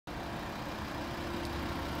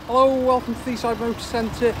Hello, welcome to the Side Motor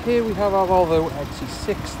Centre. Here we have our Volvo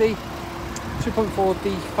XC60 2.4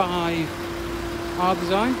 D5 R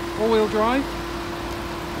design, all-wheel drive,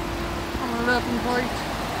 on an 11 plate,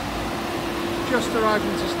 just arrived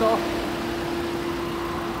into stock.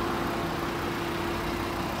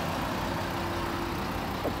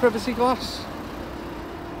 A privacy glass,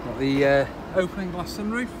 got the opening glass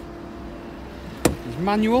sunroof, it's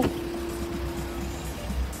manual,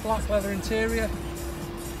 black leather interior.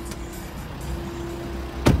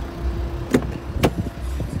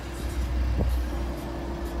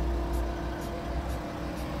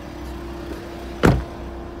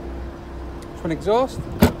 Twin exhaust,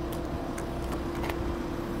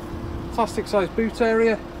 plastic sized boot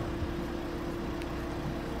area.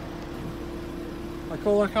 Like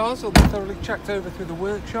all our cars, they'll be thoroughly checked over through the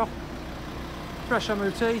workshop. Fresh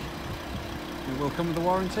MOT, it will come with a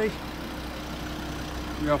warranty.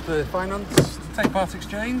 We offer finance to take part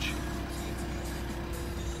exchange.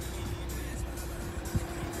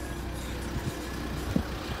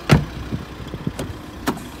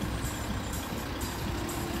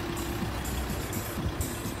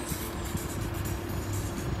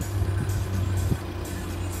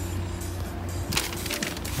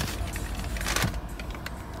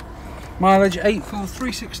 Mileage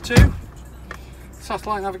 84362,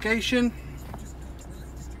 satellite navigation,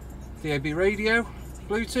 DAB radio,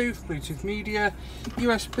 Bluetooth media,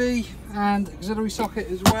 USB and auxiliary socket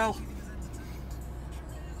as well.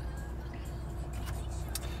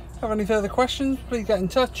 Have any further questions, please get in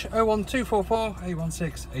touch 01244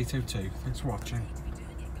 816 802. Thanks for watching.